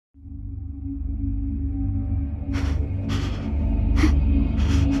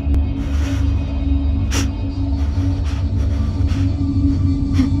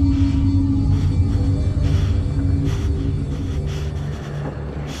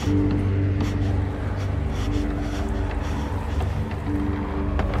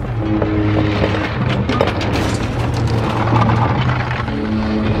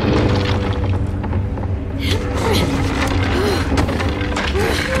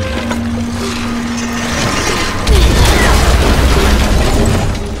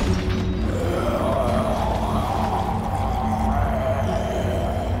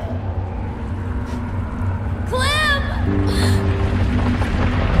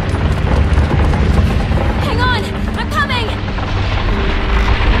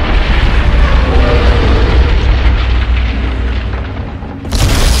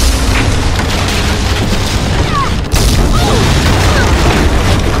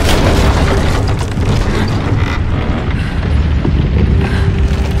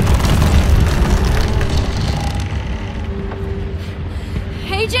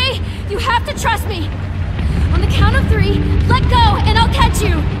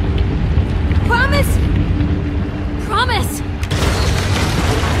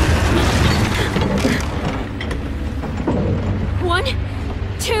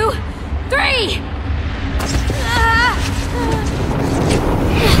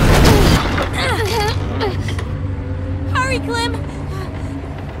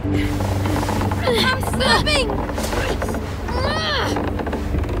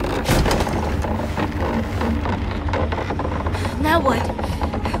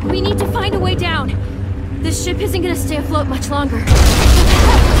Isn't gonna stay afloat much longer.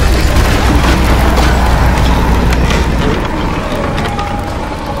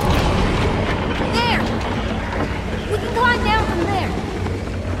 There! We can climb down from there.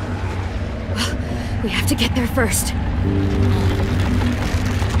 Well, we have to get there first.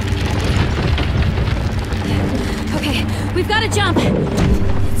 Okay, we've got to jump.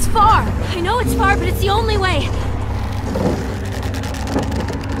 It's far. I know it's far, but it's the only way.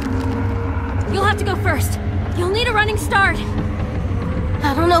 You'll have to go first. You'll need a running start.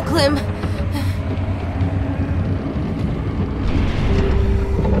 I don't know, Clem.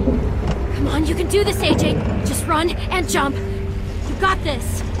 Come on, you can do this, AJ. Just run and jump. You got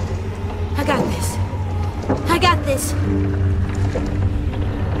this. I got this. I got this.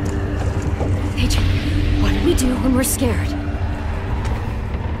 AJ, what do we do when we're scared?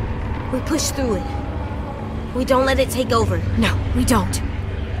 We push through it. We don't let it take over. No, we don't.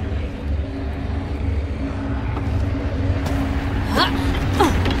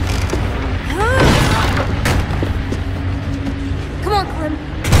 Come on, Clem.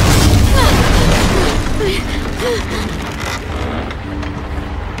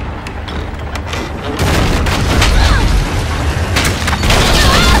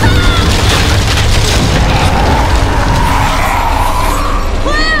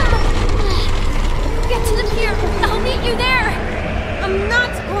 Get to the pier. I'll meet you there. I'm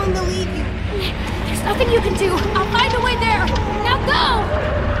not going to leave you. There's nothing you can do. I'll find a way there. Now go!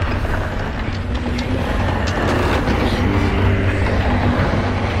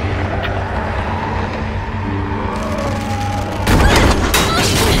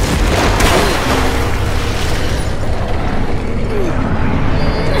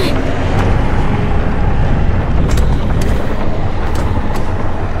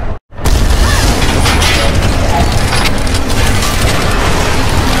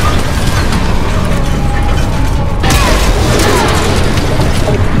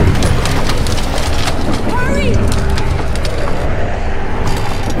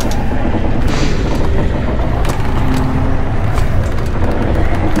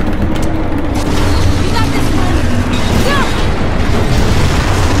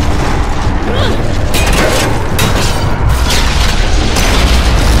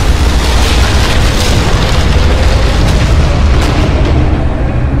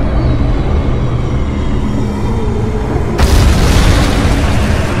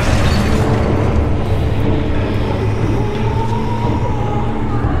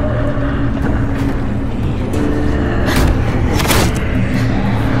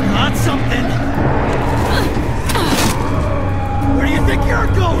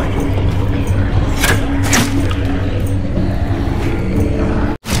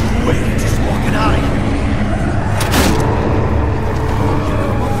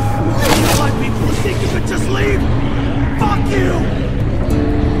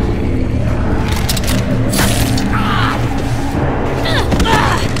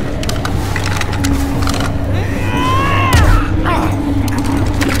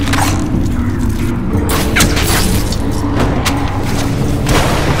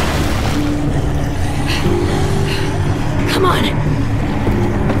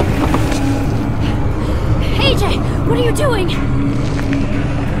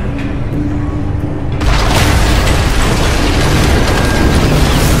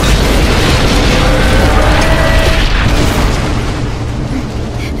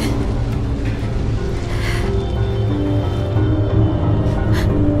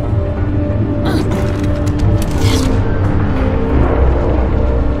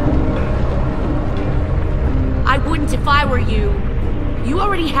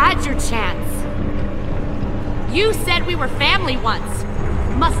 only once.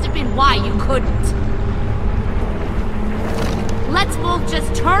 Must have been why you couldn't. Let's both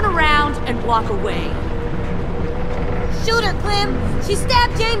just turn around and walk away. Shoot her, Clem! She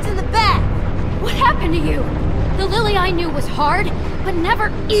stabbed James in the back! What happened to you? The Lily I knew was hard, but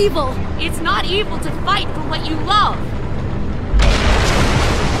never evil. It's not evil to fight for what you love.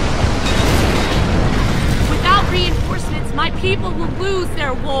 Without reinforcements, my people will lose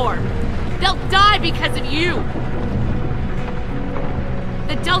their war. They'll die because of you.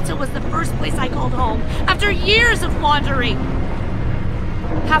 The Delta was the first place I called home, after years of wandering.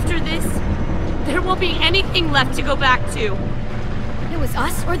 After this, there won't be anything left to go back to. It was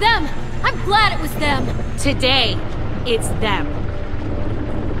us or them. I'm glad it was them. Today, it's them.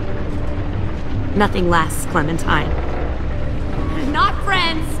 Nothing lasts, Clementine. Not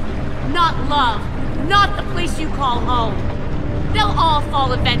friends, not love, not the place you call home. They'll all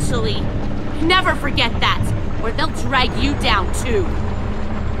fall eventually. Never forget that, or they'll drag you down too.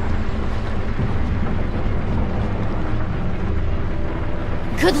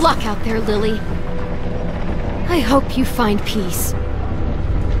 Good luck out there, Lily. I hope you find peace.